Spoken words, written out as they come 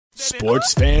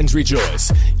Sports fans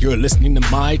rejoice. You're listening to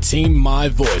My Team, My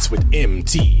Voice with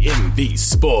MTMV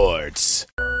Sports.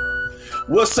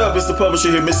 What's up? It's the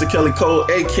publisher here, Mr. Kelly Cole,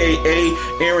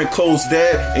 a.k.a. Aaron Cole's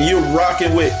dad, and you're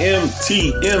rocking with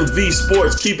MTMV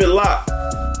Sports. Keep it locked.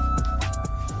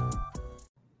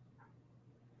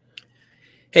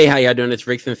 Hey, how y'all doing? It's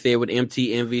Rick Sincere with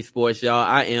MTMV Sports, y'all.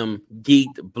 I am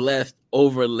geeked, blessed,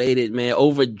 overlated, man,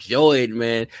 overjoyed,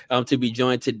 man, to be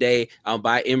joined today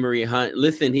by Emory Hunt.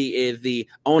 Listen, he is the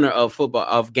owner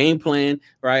of Game Plan,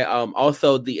 right?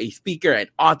 Also a speaker and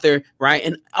author, right?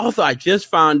 And also, I just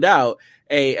found out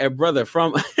a brother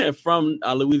from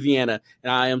Louisiana,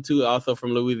 and I am too, also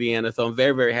from Louisiana. So I'm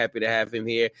very, very happy to have him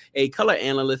here. A color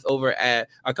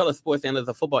sports analyst,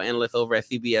 a football analyst over at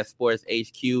CBS Sports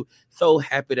HQ. So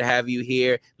happy to have you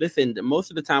here. Listen,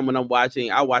 most of the time when I'm watching,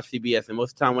 I watch CBS, and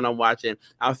most of the time when I'm watching,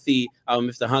 I'll see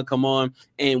Mr. Hunt come on.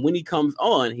 And when he comes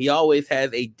on, he always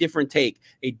has a different take,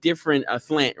 a different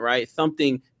slant, right?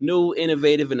 Something new,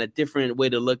 innovative, and a different way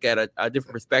to look at a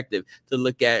different perspective to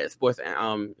look at sports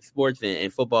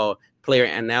and football player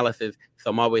analysis. So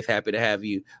I'm always happy to have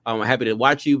you. I'm happy to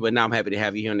watch you, but now I'm happy to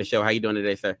have you here on the show. How you doing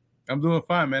today, sir? I'm doing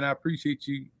fine, man. I appreciate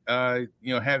you,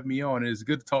 having me on. It's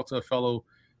good to talk to a fellow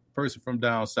person from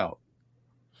down south.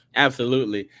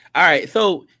 Absolutely. All right.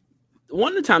 So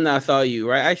one of the time that I saw you,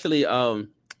 right? Actually,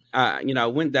 I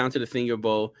went down to the Senior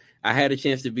Bowl. I had a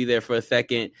chance to be there for a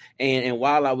second, and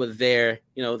while I was there,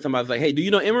 somebody was like, "Hey, do you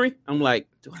know Emory?" I'm like,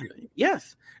 "Do I know him?"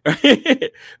 Yes.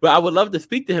 Right? But I would love to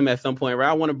speak to him at some point, right?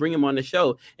 I want to bring him on the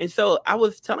show. And so I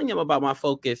was telling him about my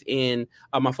focus on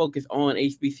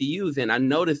HBCUs. And I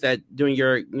noticed that during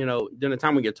the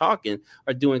time when you're talking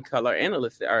or doing color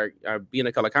analyst or being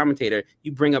a color commentator,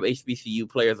 you bring up HBCU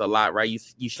players a lot, right?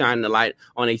 You shine the light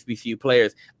on HBCU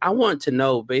players. I want to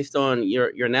know, based on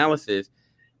your analysis,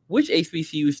 which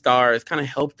HBCU stars kind of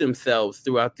helped themselves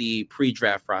throughout the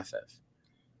pre-draft process?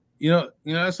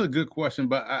 That's a good question,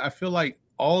 but I feel like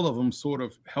all of them sort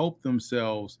of help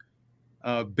themselves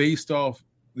based off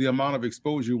the amount of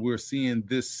exposure we're seeing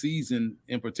this season,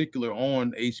 in particular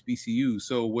on HBCU.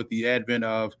 So with the advent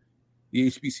of the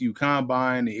HBCU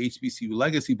Combine, the HBCU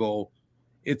Legacy Bowl,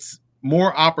 it's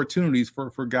more opportunities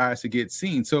for guys to get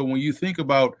seen. So when you think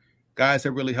about guys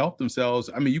that really help themselves,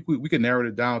 I mean, we could narrow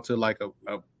it down to like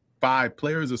a 5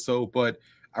 players or so, but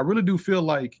I really do feel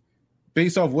like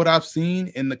based off what I've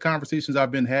seen in the conversations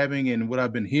I've been having and what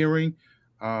I've been hearing,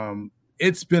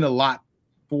 it's been a lot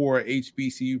for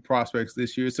HBCU prospects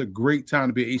this year. It's a great time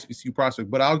to be an HBCU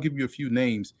prospect, but I'll give you a few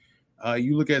names.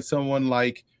 You look at someone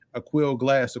like Aqeel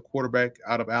Glass, a quarterback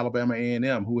out of Alabama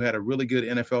A&M, who had a really good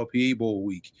NFLPA Bowl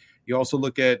week. You also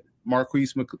look at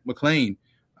Marquise McLean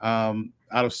out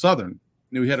of Southern.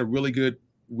 He had a really good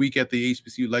week at the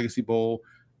HBCU Legacy Bowl.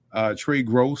 Trey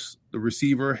Gross, the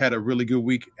receiver, had a really good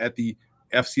week at the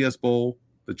FCS Bowl,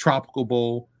 the Tropical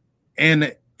Bowl, and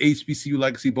the HBCU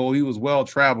Legacy Bowl. He was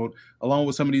well-traveled, along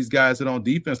with some of these guys that on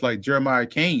defense, like Jeremiah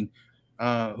Kane,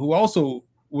 who also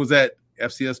was at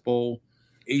FCS Bowl,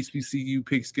 HBCU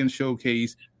Pigskin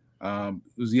Showcase,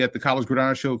 was he at the College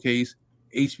Gridiron Showcase,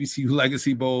 HBCU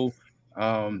Legacy Bowl,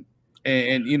 so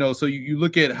you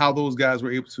look at how those guys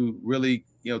were able to really,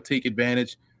 take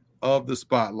advantage of the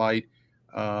spotlight.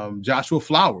 Joshua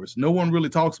Flowers, no one really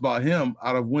talks about him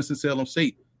out of Winston-Salem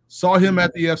State. Saw him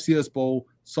at the FCS Bowl,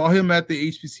 saw him at the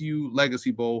HBCU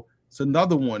Legacy Bowl. It's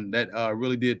another one that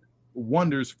really did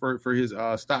wonders for his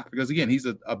stock, because again, he's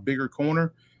a bigger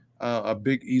corner,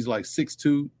 he's like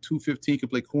 6'2", 215, can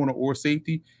play corner or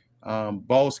safety.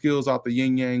 Ball skills out the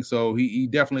yin yang, so he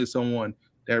definitely is someone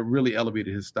that really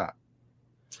elevated his stock.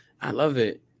 I love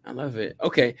it.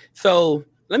 Okay, so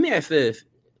let me ask this: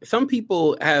 some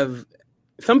people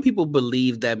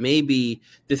believe that maybe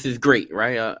this is great,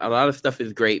 right? A lot of stuff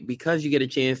is great because you get a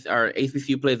chance, or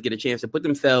HBCU players get a chance to put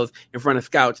themselves in front of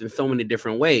scouts in so many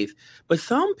different ways. But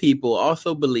some people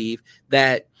also believe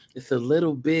that it's a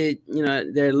little bit,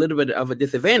 they're a little bit of a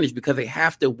disadvantage because they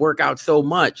have to work out so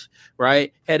much,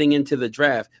 right, heading into the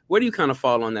draft. Where do you kind of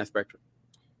fall on that spectrum?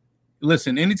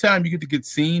 Listen, anytime you get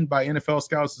seen by NFL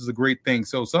scouts is a great thing.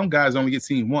 So some guys only get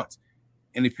seen once.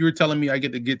 And if you're telling me I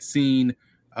get seen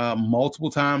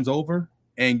multiple times over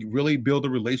and really build a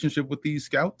relationship with these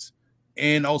scouts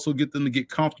and also get them to get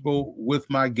comfortable with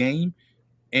my game,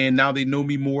 and now they know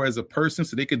me more as a person,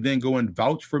 so they could then go and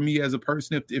vouch for me as a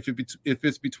person. If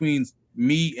it's between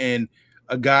me and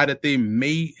a guy that they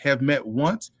may have met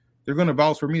once, they're going to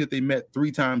vouch for me that they met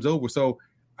 3 times over. So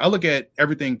I look at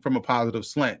everything from a positive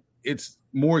slant. It's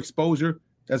more exposure.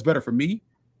 That's better for me.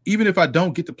 Even if I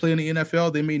don't get to play in the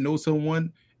NFL, they may know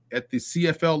someone at the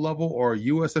CFL level or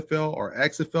USFL or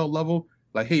XFL level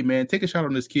Like, hey, man, take a shot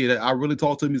on this kid. I really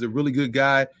talked to him. He's a really good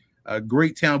guy, a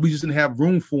great talent. We just didn't have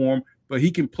room for him, but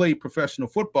he can play professional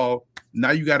football.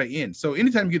 Now you got to end. So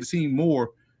anytime you get to see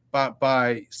more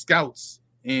by scouts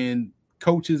and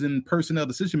coaches and personnel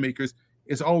decision makers,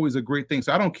 it's always a great thing.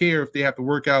 So I don't care if they have to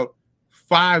work out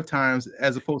 5 times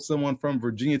as opposed to someone from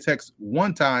Virginia Tech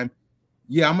 1 time.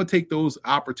 Yeah, I'm going to take those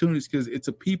opportunities because it's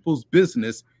a people's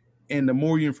business. And the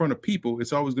more you're in front of people,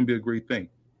 it's always going to be a great thing.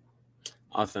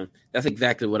 Awesome. That's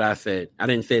exactly what I said. I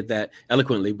didn't say that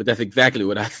eloquently, but that's exactly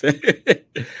what I said.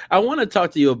 I want to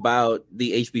talk to you about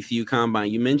the HBCU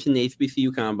Combine. You mentioned the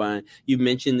HBCU Combine. You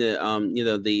mentioned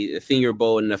the Senior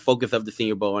Bowl and the focus of the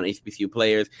Senior Bowl on HBCU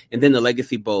players, and then the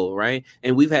Legacy Bowl, right?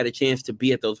 And we've had a chance to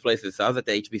be at those places. So I was at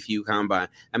the HBCU Combine.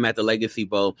 I'm at the Legacy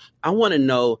Bowl. I want to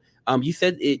know, you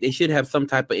said they should have some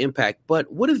type of impact,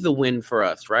 but what is the win for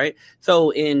us, right?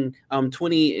 So in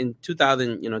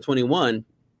 2021,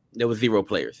 there was 0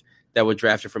 players that were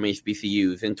drafted from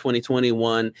HBCUs. In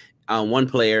 2021, 1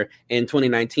 player. In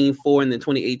 2019, 4, and then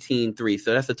 2018, 3.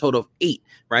 So that's a total of 8,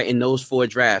 right, in those 4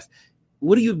 drafts.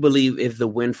 What do you believe is the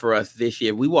win for us this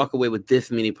year? We walk away with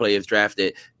this many players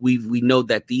drafted. We know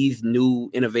that these new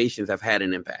innovations have had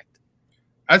an impact.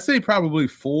 I'd say probably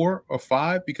 4 or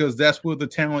 5 because that's where the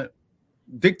talent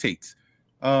dictates.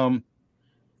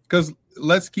 Because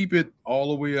let's keep it all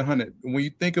the way 100. When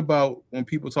you think about when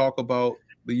people talk about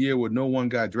the year where no one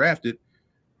got drafted,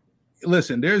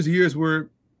 listen, there's years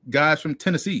where guys from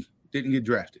Tennessee didn't get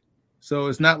drafted. So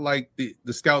it's not like the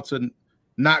scouts are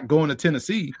not going to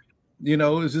Tennessee.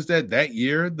 It's just that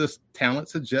year the talent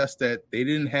suggests that they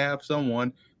didn't have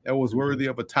someone that was worthy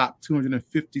of a top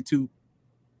 252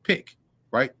 pick,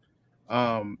 right?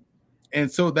 And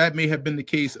so that may have been the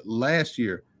case last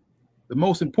year. The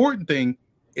most important thing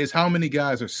is how many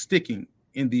guys are sticking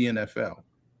in the NFL.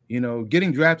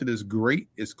 Getting drafted is great.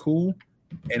 It's cool.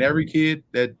 And every kid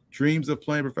that dreams of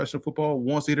playing professional football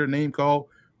wants to hear their name called,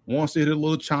 wants to hear a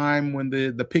little chime when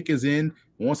the pick is in,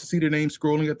 wants to see their name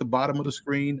scrolling at the bottom of the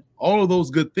screen, all of those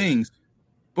good things.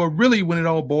 But really, when it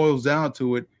all boils down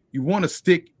to it, you want to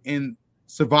stick and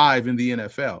survive in the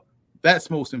NFL. That's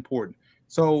most important.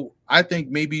 So I think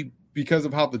maybe because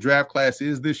of how the draft class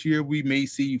is this year, we may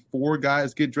see 4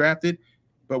 guys get drafted,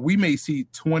 but we may see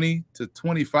 20 to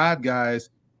 25 guys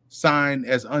signed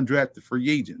as undrafted free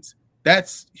agents.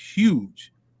 That's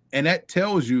huge. And that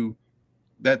tells you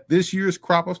that this year's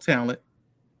crop of talent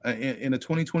in the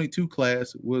 2022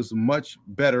 class was much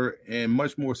better and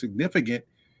much more significant,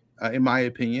 in my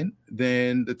opinion,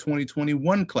 than the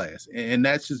 2021 class. And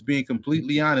that's just being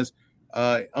completely honest,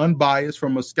 unbiased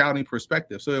from a scouting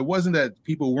perspective. So it wasn't that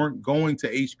people weren't going to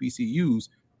HBCUs.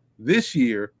 This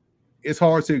year, it's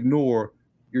hard to ignore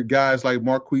your guys like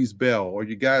Marquise Bell or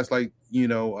your guys like,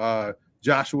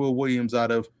 Joshua Williams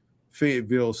out of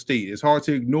Fayetteville State. It's hard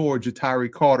to ignore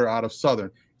Jatari Carter out of Southern.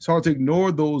 It's hard to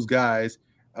ignore those guys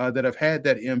that have had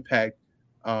that impact,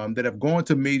 that have gone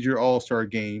to major all-star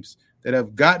games, that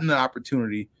have gotten the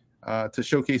opportunity to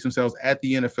showcase themselves at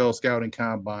the NFL Scouting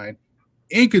Combine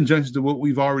in conjunction to what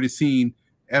we've already seen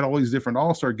at all these different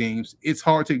all-star games. It's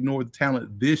hard to ignore the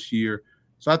talent this year.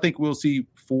 So I think we'll see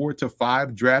 4 to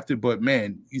 5 drafted. But,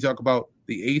 man, you talk about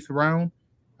the 8th round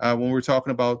when we're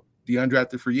talking about the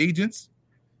undrafted free agents,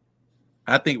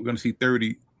 I think we're going to see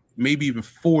 30, maybe even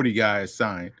 40 guys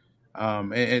signed.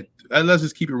 And let's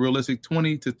just keep it realistic,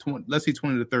 20 to 20, let's say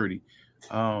 20 to 30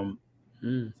 signed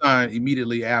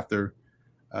immediately after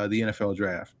the NFL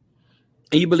draft.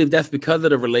 And you believe that's because of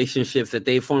the relationships that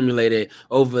they formulated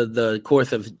over the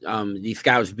course of these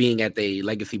scouts being at the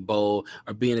Legacy Bowl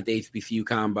or being at the HBCU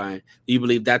Combine? Do you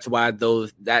believe that's why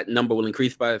that number will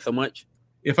increase by so much?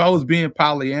 If I was being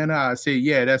Pollyanna, I'd say,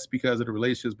 yeah, that's because of the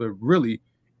relationships. But really,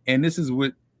 and this is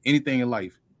with anything in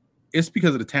life, it's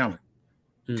because of the talent.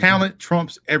 Mm-hmm. Talent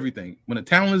trumps everything. When the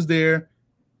talent is there,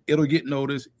 it'll get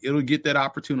noticed, it'll get that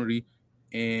opportunity,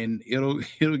 and it'll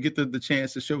get the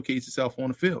chance to showcase itself on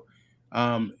the field.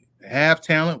 Have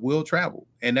talent, will travel.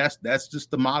 And that's just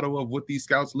the motto of what these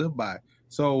scouts live by.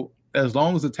 So as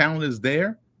long as the talent is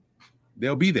there,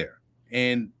 they'll be there.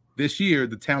 And this year,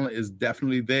 the talent is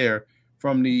definitely there,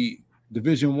 from the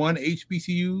Division I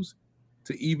HBCUs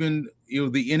to even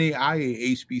the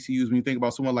NAIA HBCUs. When you think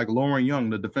about someone like Lauren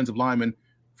Young, the defensive lineman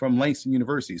from Langston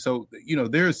University. So,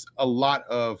 there's a lot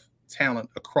of talent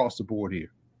across the board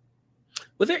here.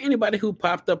 Was there anybody who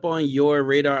popped up on your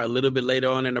radar a little bit later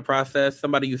on in the process?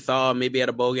 Somebody you saw maybe at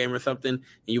a bowl game or something, and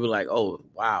you were like, oh,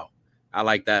 wow, I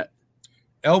like that.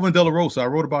 Elvin De La Rosa, I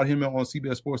wrote about him on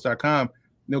CBSSports.com,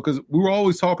 because we were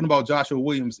always talking about Joshua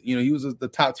Williams. He was the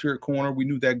top tier corner. We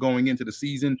knew that going into the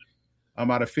season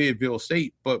out of Fayetteville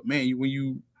State. But, man, when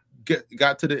you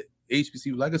got to the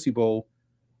HBCU Legacy Bowl,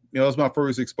 it was my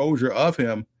first exposure of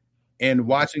him, and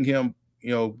watching him,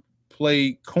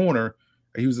 play corner.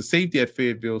 He was a safety at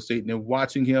Fayetteville State, and then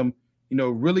watching him,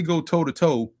 really go toe to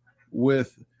toe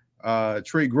with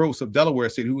Trey Gross of Delaware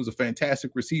State, who was a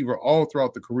fantastic receiver all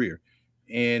throughout the career,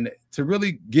 and to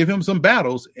really give him some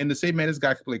battles and to say, man, this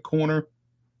guy can play corner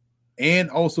and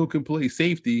also can play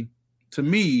safety. To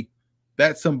me,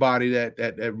 that's somebody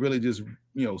that really just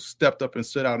stepped up and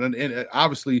stood out. And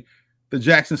obviously the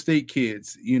Jackson State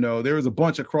kids, there was a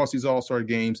bunch across these all-star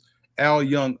games. Al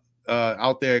Young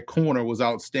out there at corner was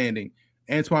outstanding.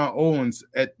 Antoine Owens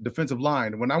at defensive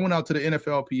line. When I went out to the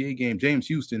NFLPA game, James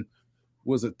Houston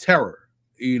was a terror,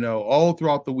 all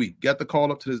throughout the week. Got the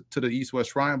call up to the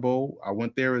East-West Shrine Bowl. I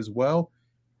went there as well,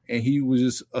 and he was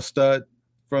just a stud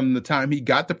from the time he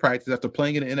got to practice after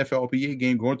playing in the NFLPA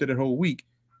game, going through that whole week,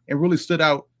 and really stood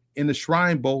out in the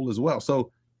Shrine Bowl as well.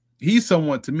 So he's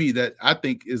someone to me that I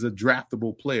think is a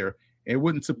draftable player. It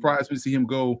wouldn't surprise me to see him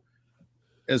go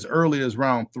as early as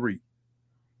round 3.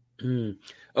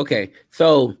 Okay,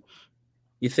 so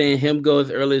you're saying him go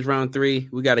as early as round 3.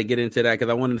 We got to get into that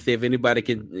because I wanted to see if anybody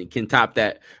can top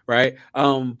that, right?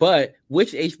 But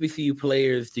which HBCU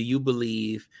players do you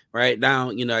believe right now?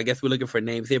 I guess we're looking for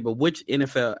names here, but which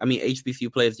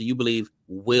HBCU players do you believe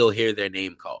will hear their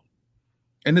name called?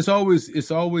 And it's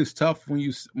always tough when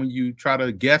you try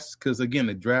to guess, because again,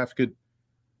 the draft could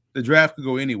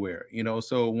go anywhere,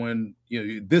 So when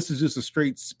this is just a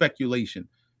straight speculation.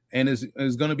 And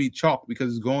it's going to be chalk because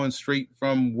it's going straight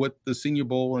from what the Senior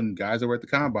Bowl and guys that were at the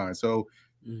Combine. So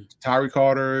Tyree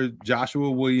Carter,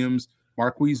 Joshua Williams,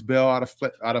 Marquise Bell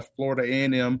out of Florida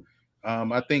A&M.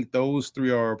 I think those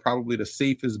 3 are probably the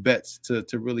safest bets to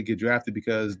really get drafted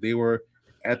because they were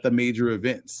at the major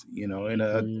events.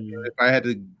 If I had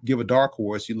to give a dark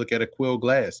horse, you look at Aqeel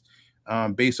Glass.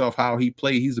 Based off how he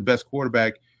played, he's the best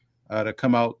quarterback to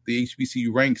come out the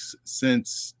HBCU ranks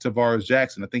since Tavares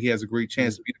Jackson. I think he has a great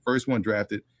chance to be the first one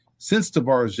drafted since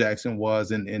Tavares Jackson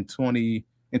was in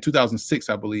 2006,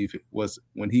 I believe it was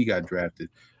when he got drafted.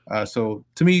 So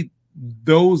to me,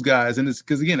 those guys, and it's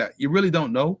because again, you really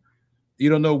don't know. You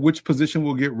don't know which position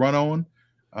will get run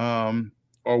on,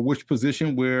 or which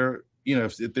position where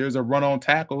if there's a run on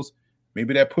tackles,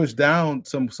 maybe that push down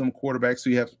some quarterbacks, so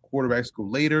you have quarterbacks go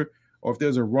later, or if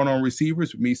there's a run on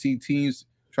receivers, we may see teams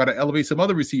try to elevate some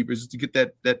other receivers to get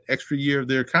that extra year of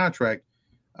their contract,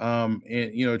 and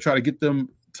try to get them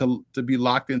to be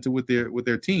locked into with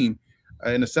their team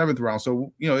in the 7th round.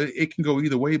 So it can go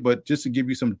either way, but just to give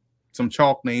you some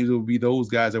chalk names, it would be those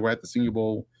guys that were at the Senior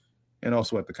Bowl and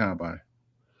also at the Combine.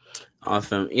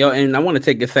 Awesome. And I want to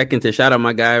take a second to shout out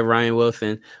my guy, Ryan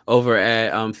Wilson, over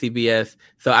at CBS.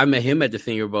 So I met him at the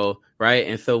Senior Bowl, right?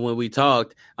 And so when we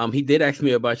talked, he did ask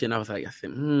me about you, and I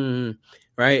said,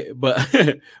 right?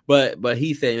 But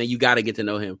he said, man, you got to get to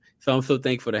know him. So I'm so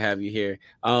thankful to have you here.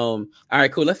 All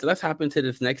right, cool. Let's hop into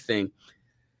this next thing.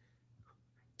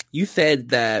 You said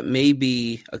that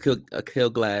maybe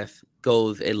Aqeel Glass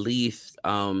goes at least,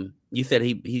 you said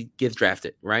he gets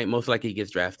drafted, right? Most likely he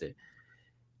gets drafted.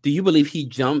 Do you believe he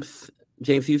jumps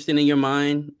James Houston in your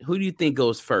mind? Who do you think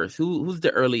goes first? Who's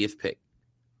the earliest pick?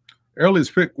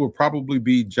 Earliest pick will probably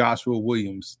be Joshua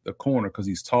Williams, the corner, because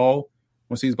he's tall.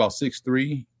 Once he's about 6'3",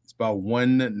 he's about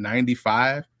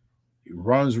 195. He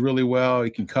runs really well. He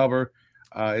can cover.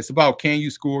 It's about, can you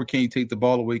score? Can you take the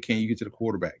ball away? Can you get to the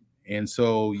quarterback? And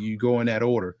so you go in that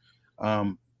order.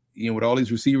 With all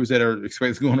these receivers that are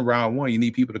expected to go in round 1, you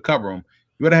need people to cover them.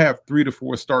 You got to have 3 to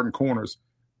 4 starting corners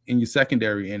in your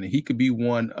secondary, and he could be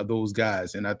one of those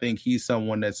guys. And I think he's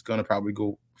someone that's going to probably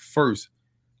go first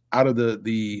out of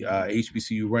the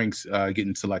HBCU ranks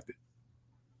getting selected.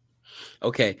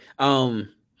 Okay. Let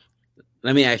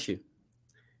me ask you,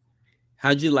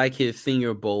 how'd you like his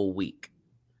Senior Bowl week?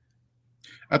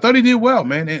 I thought he did well,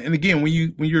 man. And again, when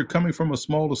you're coming from a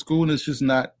smaller school and it's just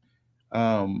not,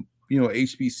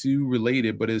 HBCU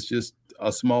related, but it's just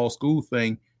a small school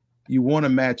thing, you want to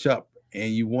match up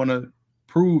and you want to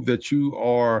prove that you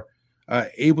are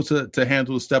able to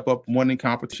handle the step up, one in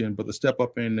competition, but the step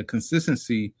up in the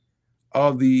consistency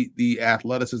of the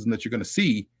athleticism that you're going to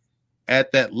see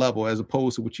at that level, as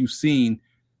opposed to what you've seen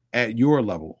at your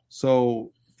level.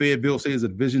 So Fayetteville State is a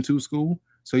Division II school,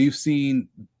 so you've seen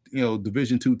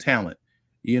Division II talent,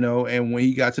 and when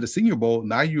he got to the Senior Bowl,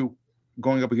 now you're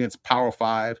going up against Power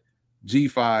 5,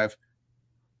 G5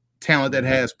 talent that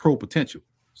has pro potential.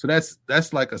 So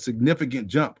that's like a significant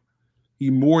jump. He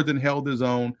more than held his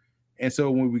own. And so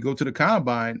when we go to the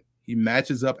Combine, he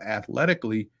matches up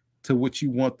athletically to what you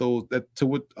want to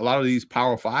what a lot of these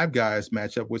Power 5 guys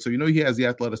match up with. So he has the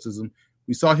athleticism.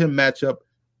 We saw him match up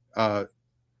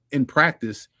in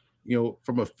practice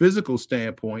from a physical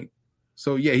standpoint.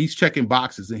 So yeah, he's checking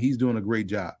boxes and he's doing a great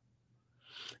job.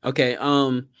 Okay.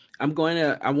 I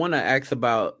want to ask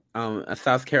about the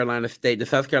South Carolina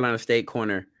State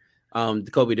corner,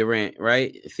 Jacoby Durant,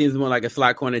 right? It seems more like a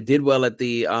slot corner. Did well at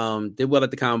the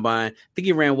combine. I think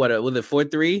he ran was it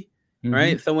 4.3,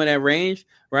 right? Somewhere in that range,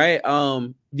 right?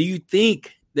 Do you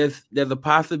think there's a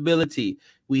possibility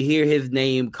we hear his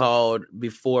name called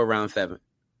before round 7?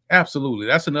 Absolutely.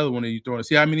 That's another one that you throw in.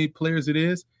 See how many players it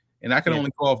is? And I can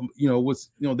only call,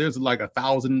 there's like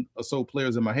 1,000 or so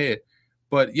players in my head.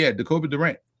 But yeah, Jacoby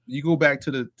Durant, you go back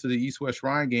to the East-West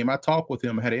Shrine game. I talked with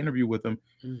him, I had an interview with him,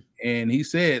 and he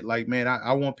said, like, man,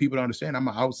 I want people to understand I'm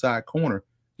an outside corner.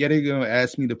 Yeah, they're going to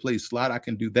ask me to play slot. I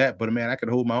can do that. But, man, I can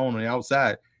hold my own on the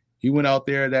outside. He went out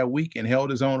there that week and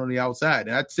held his own on the outside.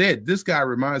 And I said, this guy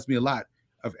reminds me a lot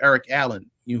of Eric Allen,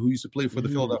 who used to play for the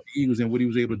Philadelphia Eagles, and what he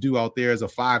was able to do out there as a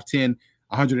 5'10",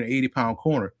 180-pound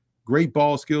corner. Great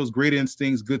ball skills, great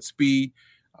instincts, good speed.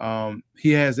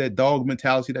 He has that dog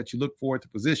mentality that you look for at the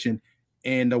position.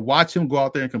 And to watch him go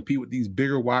out there and compete with these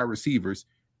bigger wide receivers,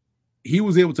 he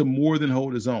was able to more than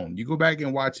hold his own. You go back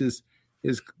and watch his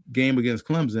game against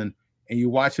Clemson, and you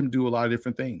watch him do a lot of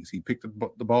different things. He picked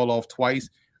the ball off twice.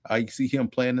 You see him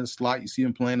playing in the slot. You see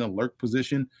him playing in a lurk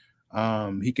position.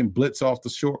 He can blitz off the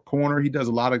short corner. He does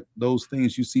a lot of those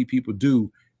things you see people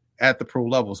do at the pro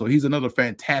level. So he's another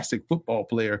fantastic football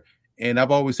player. And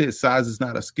I've always said size is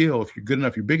not a skill. If you're good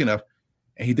enough, you're big enough.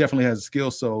 And he definitely has a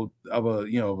skill of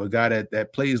a guy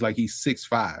that plays like he's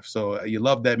 6'5". So you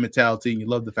love that mentality, and you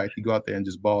love the fact he go out there and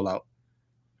just ball out.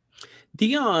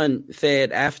 Deion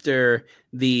said after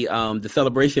the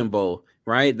Celebration Bowl,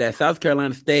 right, that South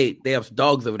Carolina State, they have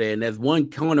dogs over there, and there's one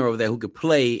corner over there who could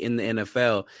play in the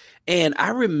NFL. And I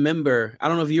remember, I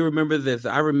don't know if you remember this,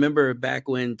 I remember back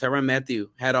when Tyrann Mathieu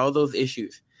had all those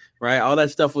issues, right? All that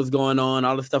stuff was going on.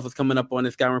 All the stuff was coming up on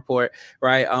the Scouting Report,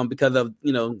 right? Because of,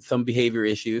 some behavior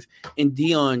issues. And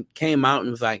Deion came out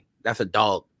and was like, that's a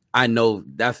dog. I know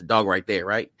that's a dog right there,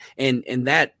 right? And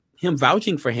that him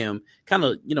vouching for him kind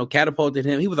of, catapulted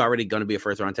him. He was already going to be a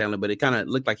first-round talent, but it kind of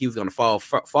looked like he was going to fall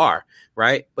far,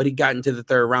 right? But he got into the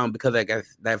third round because I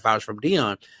guess that vouch from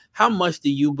Deion. How much do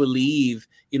you believe,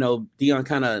 Deion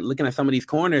kind of looking at some of these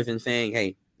corners and saying,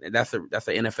 hey, that's an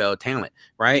NFL talent,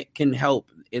 right? Can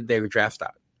help in their draft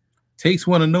stock. Takes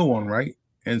one to know one, right?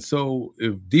 And so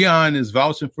if Deion is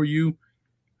vouching for you,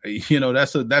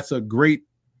 that's a great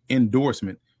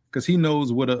endorsement, because he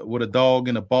knows what a dog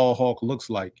and a ball hawk looks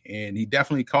like. And he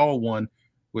definitely called one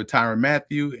with Tyrann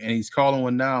Mathieu, and he's calling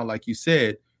one now, like you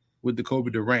said, with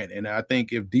Jacoby Durant. And I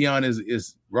think if Deion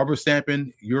is rubber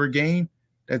stamping your game,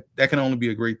 that can only be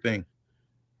a great thing.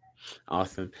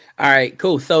 Awesome. All right,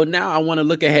 cool. So now I want to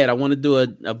look ahead. I want to do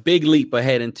a big leap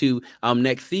ahead into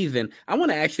next season. I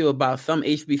want to ask you about some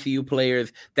HBCU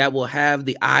players that will have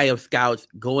the eye of scouts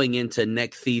going into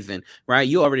next season, right?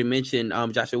 You already mentioned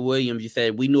Joshua Williams. You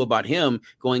said we knew about him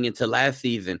going into last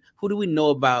season. Who do we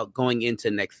know about going into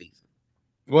next season?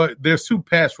 Well, there's two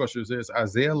pass rushers. There's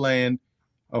Isaiah Land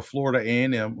of Florida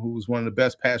A&M, who was one of the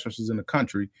best pass rushers in the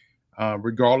country,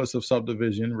 regardless of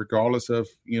subdivision, regardless of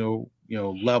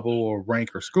level or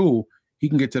rank or school. He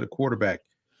can get to the quarterback.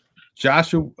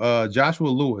 Joshua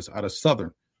Lewis out of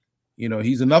Southern,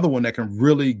 he's another one that can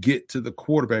really get to the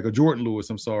quarterback. Or Jordan Lewis,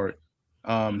 I'm sorry.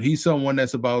 He's someone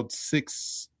that's about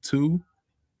 6'2",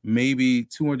 maybe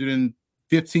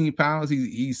 215 pounds.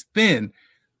 He's thin,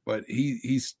 but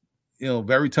he's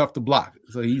very tough to block.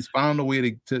 So he's found a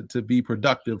way to be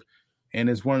productive, and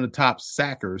is one of the top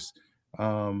sackers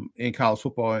in college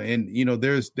football. And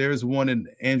there's one in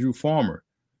Andrew Farmer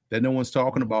that no one's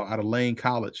talking about out of Lane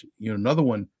College. Another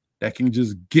one that can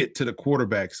just get to the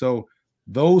quarterback. So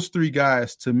those three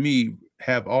guys to me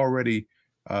have already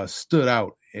stood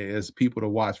out as people to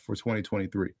watch for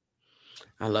 2023.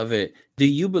 I love it. Do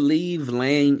you believe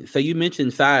Lane? So you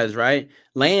mentioned size, right?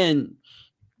 Lane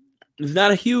is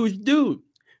not a huge dude,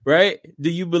 right? Do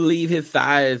you believe his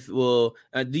size will,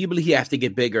 do you believe he has to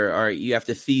get bigger, or you have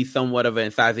to see somewhat of a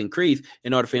size increase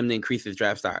in order for him to increase his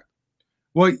draft stock?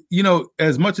 Well,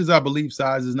 as much as I believe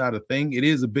size is not a thing, it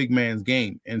is a big man's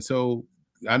game. And so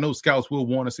I know scouts will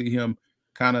want to see him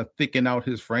kind of thicken out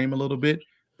his frame a little bit.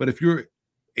 But if you're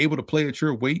able to play at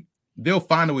your weight, they'll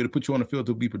find a way to put you on the field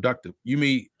to be productive. You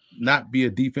may not be a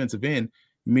defensive end.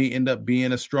 You may end up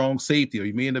being a strong safety, or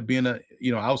you may end up being a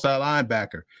outside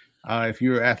linebacker if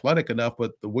you're athletic enough.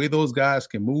 But the way those guys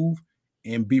can move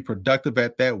and be productive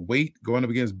at that weight, going up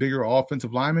against bigger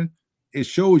offensive linemen, it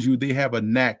shows you they have a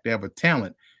knack, they have a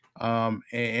talent.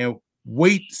 And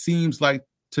weight seems like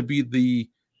to be the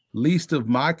least of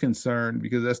my concern,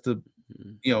 because that's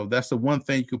the one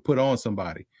thing you could put on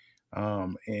somebody.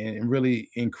 and really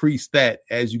increase that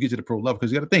as you get to the pro level.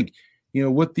 Because you got to think,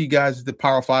 what the guys at the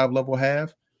Power 5 level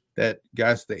have that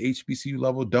guys at the HBCU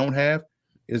level don't have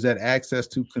is that access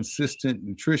to consistent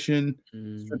nutrition,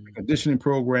 strength and conditioning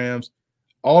programs.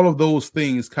 All of those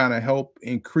things kind of help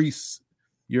increase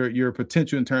your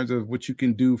potential in terms of what you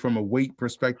can do from a weight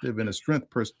perspective and a strength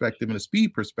perspective and a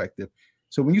speed perspective.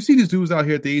 So when you see these dudes out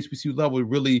here at the HBCU level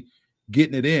really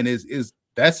getting it in, is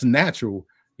that's natural,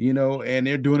 and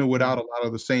they're doing it without a lot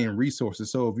of the same resources.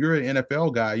 So if you're an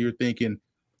NFL guy, you're thinking,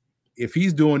 if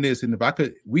he's doing this, and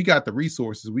we got the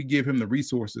resources, we give him the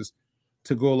resources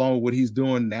to go along with what he's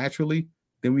doing naturally,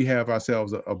 then we have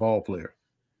ourselves a ball player.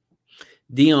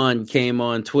 Dion came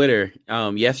on Twitter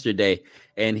yesterday,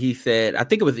 and he said, I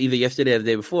think it was either yesterday or the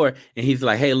day before, and he's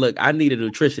like, hey, look, I need a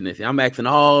nutritionist. I'm asking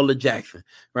all of Jackson,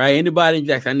 right? Anybody in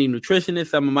Jackson, I need a nutritionist.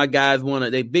 Some of my guys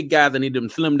they big guys, I need them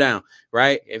to slim down,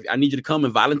 right? I need you to come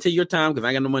and volunteer your time because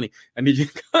I got no money. I need you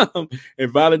to come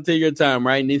and volunteer your time,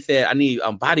 right? And he said, I need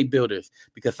bodybuilders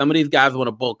because some of these guys want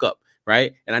to bulk up.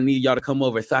 Right. And I need y'all to come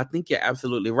over. So I think you're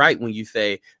absolutely right when you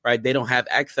say, right, they don't have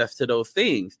access to those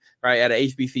things, right? At a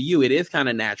HBCU, it is kind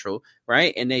of natural,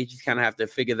 right? And they just kind of have to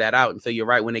figure that out. And so you're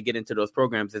right. When they get into those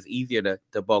programs, it's easier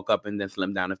to bulk up and then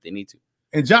slim down if they need to.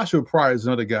 And Joshua Pryor is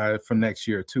another guy for next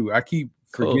year, too. I keep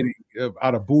forgetting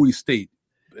out of Bowie State.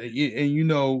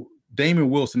 And, Damon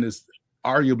Wilson is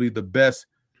arguably the best,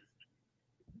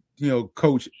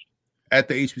 coach at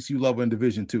the HBCU level in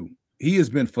Division II. He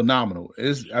has been phenomenal.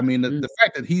 The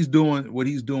fact that he's doing what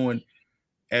he's doing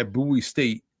at Bowie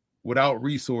State without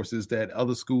resources that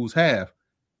other schools have,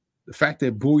 the fact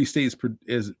that Bowie State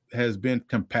has been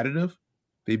competitive,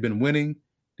 they've been winning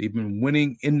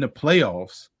in the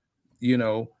playoffs,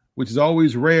 which is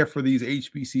always rare for these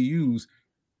HBCUs,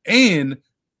 and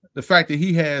the fact that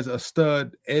he has a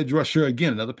stud edge rusher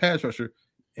again, another pass rusher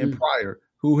in Pryor,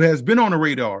 who has been on the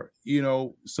radar,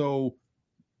 so.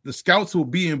 The Scouts will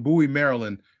be in Bowie,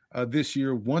 Maryland this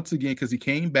year once again because he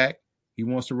came back. He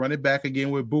wants to run it back again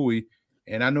with Bowie,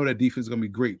 and I know that defense is going to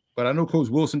be great. But I know Coach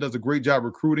Wilson does a great job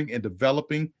recruiting and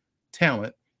developing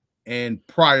talent, and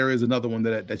Pryor is another one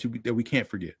that we can't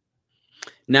forget.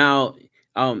 Now,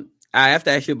 I have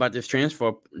to ask you about this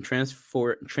transfer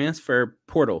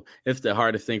portal. It's the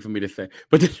hardest thing for me to say,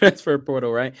 but the transfer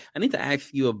portal, right? I need to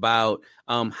ask you about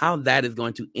how that is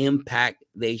going to impact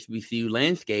the HBCU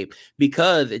landscape,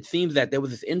 because it seems that there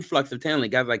was this influx of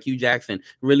talent. Guys like Hugh Jackson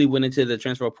really went into the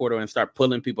transfer portal and start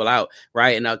pulling people out,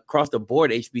 right? And across the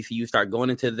board, HBCU start going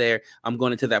into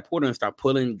that portal and start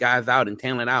pulling guys out and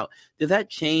talent out. Does that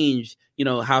change,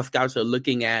 how scouts are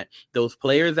looking at those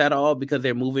players at all because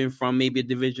they're moving from maybe a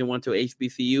Division I to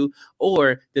HBCU,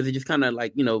 or does it just kind of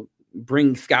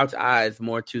bring scouts' eyes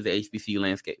more to the HBCU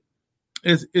landscape?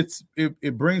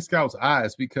 It brings scouts'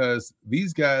 eyes because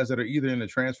these guys that are either in the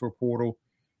transfer portal,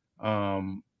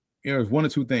 it's one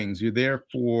of two things. You're there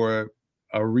for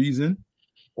a reason,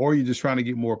 or you're just trying to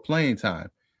get more playing time.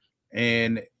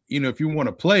 And, if you want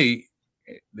to play,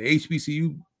 the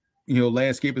HBCU,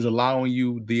 landscape is allowing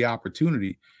you the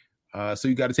opportunity. So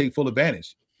you got to take full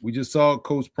advantage. We just saw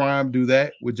Coach Prime do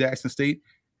that with Jackson State.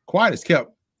 Quiet as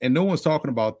kept, and no one's talking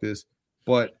about this,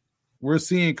 but we're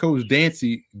seeing Coach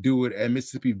Dancy do it at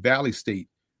Mississippi Valley State.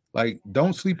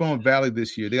 Don't sleep on Valley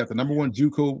this year. They got the number one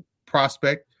JUCO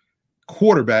prospect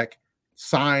quarterback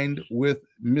signed with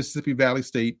Mississippi Valley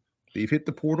State. They've hit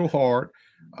the portal hard.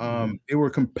 They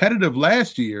were competitive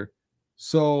last year.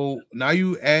 So now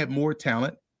you add more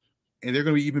talent, and they're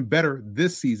going to be even better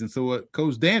this season. So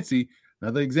Coach Dancy,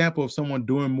 another example of someone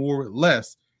doing more with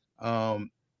less,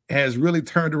 has really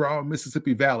turned around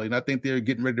Mississippi Valley. And I think they're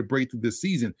getting ready to break through this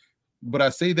season. But I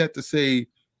say that to say,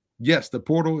 yes, the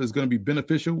portal is going to be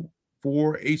beneficial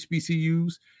for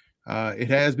HBCUs. It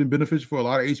has been beneficial for a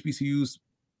lot of HBCUs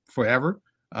forever.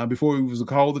 Before it was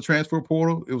called the transfer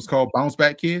portal, it was called bounce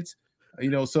back kids. They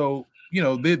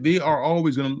are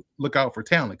always going to look out for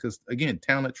talent because, again,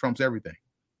 talent trumps everything.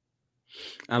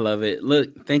 I love it.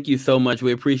 Look, thank you so much.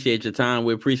 We appreciate your time.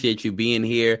 We appreciate you being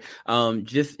here.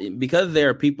 Just because there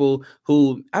are people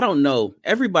who, I don't know,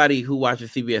 everybody who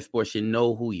watches CBS Sports should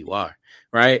know who you are,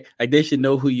 right? They should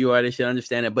know who you are. They should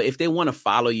understand it. But if they want to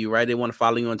follow you, right, they want to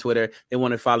follow you on Twitter, they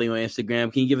want to follow you on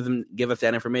Instagram, can you give us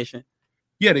that information?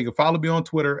 Yeah, they can follow me on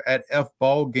Twitter at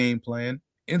FBallGamePlan.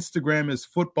 Instagram is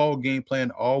Football Game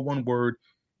Plan, all one word.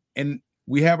 And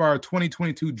we have our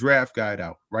 2022 draft guide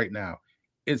out right now.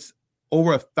 It's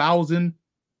over 1,000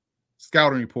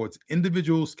 scouting reports,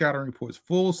 individual scouting reports,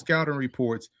 full scouting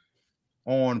reports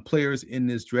on players in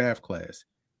this draft class.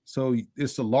 So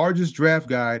it's the largest draft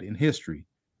guide in history.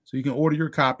 So you can order your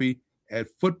copy at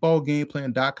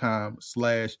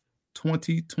footballgameplan.com/draft.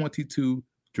 2022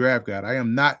 draft guide. I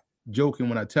am not joking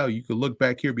when I tell you. You can look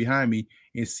back here behind me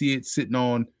and see it sitting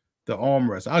on the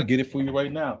armrest. I'll get it for you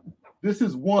right now. This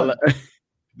is one.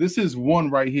 This is one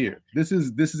right here. This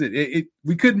is it.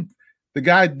 We couldn't. The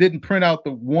guy didn't print out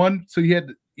the one, so he had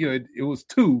to, it was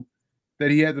two that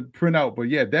he had to print out. But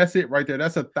yeah, that's it right there.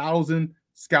 That's 1,000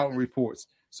 scouting reports.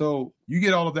 So you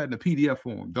get all of that in the PDF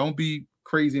form. Don't be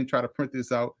crazy and try to print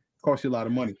this out. It costs you a lot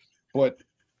of money. But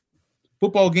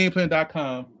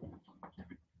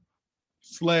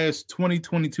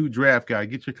footballgameplan.com/2022 draft guide.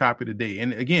 Get your copy today.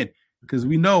 And again, because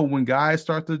we know when guys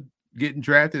start to getting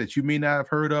drafted that you may not have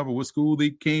heard of or what school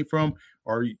they came from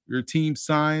or your team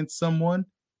signed someone,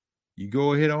 you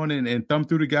go ahead on and thumb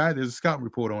through the guide. There's a scout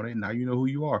report on it. And now you know who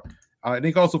you are. And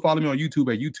they can also follow me on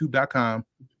YouTube at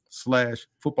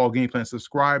youtube.com/footballgameplan.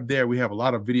 Subscribe there. We have a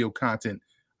lot of video content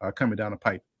coming down the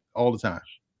pipe all the time.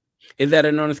 Is that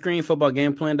on the screen?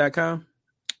 Footballgameplan.com?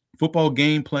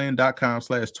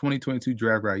 Footballgameplan.com/2022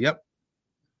 draft guide. Yep.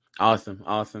 Awesome.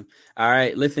 All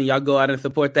right. Listen, y'all go out and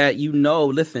support that.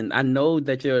 Listen, I know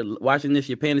that you're watching this.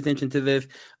 You're paying attention to this.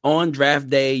 On draft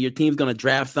day, your team's going to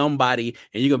draft somebody,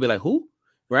 and you're going to be like, who?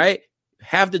 Right?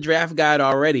 Have the draft guide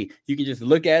already. You can just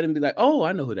look at it and be like, oh,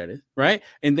 I know who that is. Right?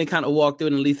 And then kind of walk through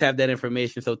and at least have that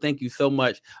information. So thank you so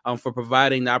much for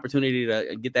providing the opportunity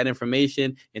to get that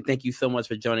information. And thank you so much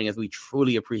for joining us. We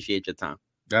truly appreciate your time.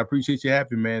 I appreciate you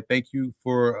having me, man. Thank you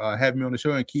for having me on the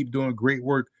show and keep doing great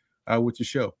work with your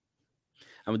show.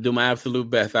 I'm going to do my absolute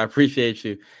best. I appreciate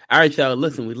you. All right, y'all.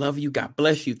 Listen, we love you. God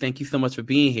bless you. Thank you so much for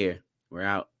being here. We're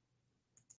out.